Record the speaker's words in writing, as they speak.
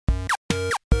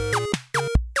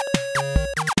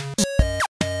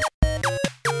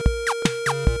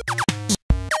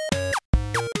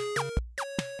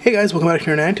Hey guys, welcome back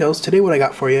to NerdyNinetales. Today what I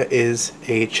got for you is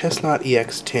a Chestnaught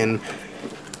EX tin.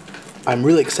 I'm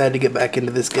really excited to get back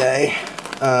into this guy.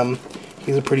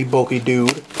 He's a pretty bulky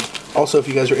dude. Also, if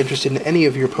you guys are interested in any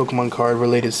of your Pokemon card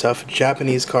related stuff,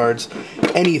 Japanese cards,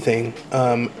 anything,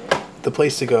 the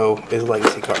place to go is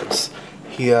Legacy Cards.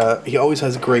 He always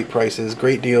has great prices,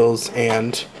 great deals,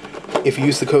 and if you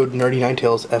use the code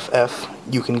NerdyNinetales FF,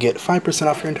 you can get 5%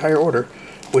 off your entire order,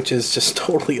 which is just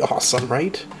totally awesome,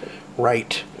 right?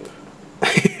 Right.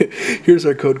 Here's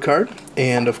our code card,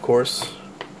 and of course,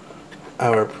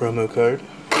 our promo card.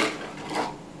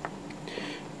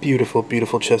 Beautiful,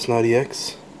 beautiful Chestnaught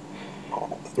EX.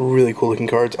 Really cool looking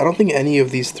cards. I don't think any of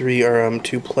these three are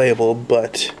too playable,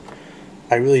 but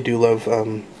I really do love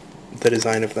the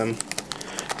design of them.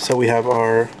 So we have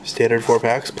our standard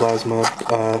 4-packs,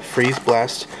 Plasma, Freeze,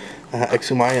 Blast,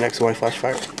 Exumai, and Exumai Flash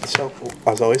Fire. So,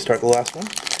 as always, start the last one.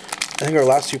 I think our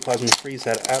last two Plasma Freeze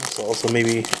had Absol, so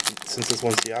maybe since this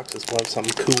one's Deoxys, we'll have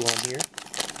something cool on here.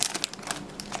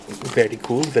 Very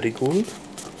cool, very cool.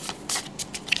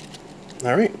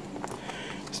 Alright.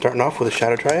 Starting off with a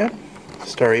Shadow Triad,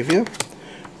 Staravia,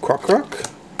 Croc,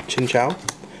 Chinchou,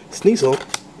 Sneasel,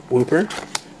 Wooper,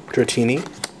 Dratini,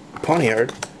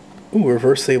 Pawniard, ooh,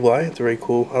 Reverse Sableye, it's very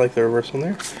cool, I like the reverse one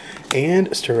there,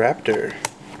 and Staraptor.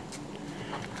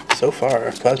 So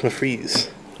far, Plasma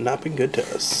Freeze, not been good to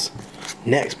us.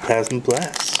 Next, Plasma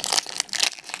Blast.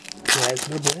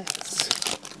 Plasma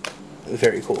Blast.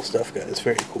 Very cool stuff, guys,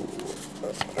 very cool.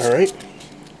 Alright.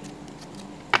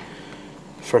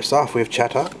 First off, we have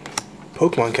Chestnaught,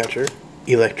 Pokemon Catcher,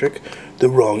 Electric, the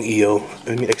wrong EO.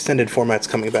 I mean, extended format's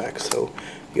coming back, so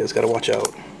you guys gotta watch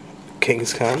out.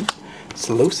 Kangaskhan,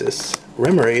 Solosis,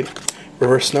 Remoraid,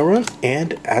 Reverse Snorunt,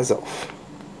 and Azelf.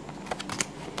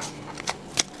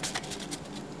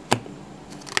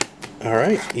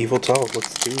 Alright, Yveltal,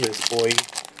 let's do this, boy.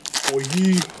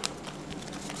 Boy.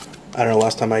 I don't know,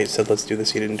 last time I said let's do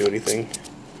this, he didn't do anything.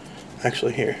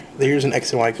 Actually, here's an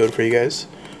X and Y code for you guys.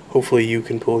 Hopefully you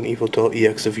can pull an Yveltal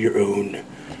EX of your own,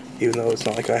 even though it's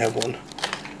not like I have one.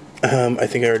 I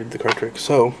think I already did the card trick.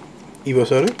 So,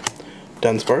 Evosoda,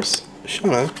 Dunsparce,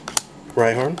 Shauna,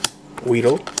 Rhyhorn,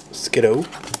 Weedle, Skiddo,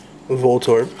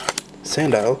 Voltorb,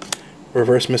 Sandile,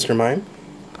 Reverse Mr. Mime,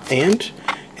 and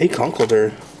a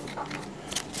Conkeldurr.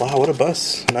 Wow, what a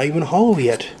bust. Not even hollow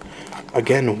yet.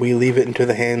 Again, we leave it into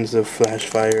the hands of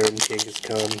Flashfire and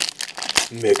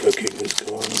Kangaskhan. Mega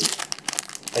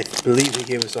Kangaskhan. I believe he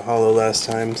gave us a hollow last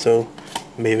time, so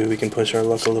maybe we can push our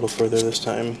luck a little further this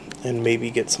time and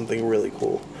maybe get something really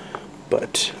cool.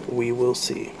 But we will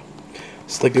see.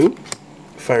 Sliggoo,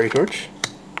 Fiery Torch,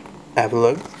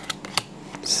 Avalugg,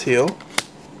 Seal,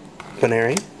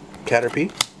 Paneri,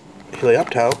 Caterpie,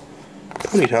 Helioptile,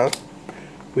 Ponyta.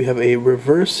 We have a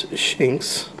Reverse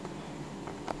Shinx,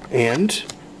 and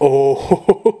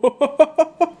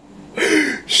oh,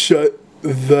 shut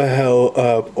the hell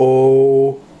up!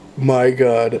 Oh my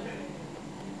god,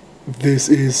 this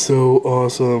is so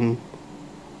awesome!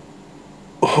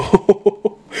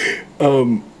 Oh,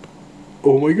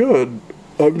 oh my god,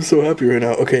 I'm so happy right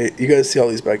now. Okay, you guys see all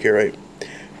these back here, right?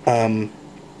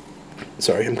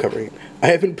 Sorry, I'm covering it. I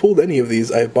haven't pulled any of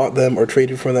these. I bought them or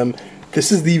traded for them. This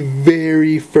is the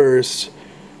very first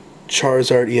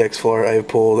Charizard EX Full Art I have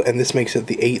pulled, and this makes it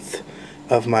the 8th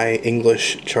of my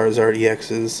English Charizard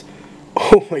EXs.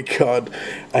 Oh my god,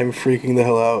 I'm freaking the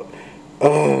hell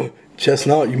out.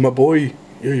 Chestnaught, you my boy.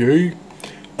 Yay.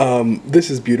 This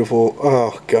is beautiful.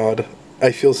 Oh god,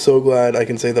 I feel so glad I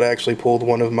can say that I actually pulled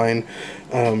one of mine.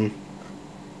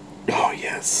 Oh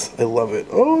yes, I love it.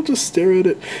 Oh, just stare at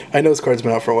it. I know this card's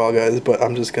been out for a while, guys, but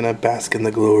I'm just gonna bask in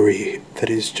the glory that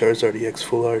is Charizard EX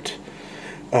Full Art.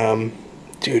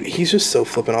 Dude, he's just so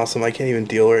flippin' awesome. I can't even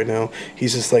deal right now.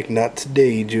 He's just like, not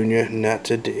today, Junior, not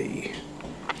today.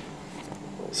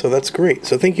 So that's great.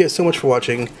 So thank you guys so much for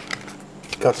watching.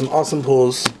 Got some awesome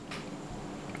pulls.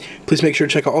 Please make sure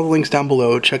to check out all the links down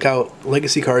below. Check out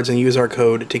Legacy Cards and use our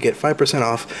code to get 5%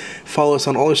 off. Follow us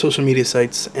on all our social media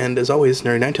sites. And as always,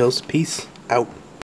 NerdyNinetales, peace out.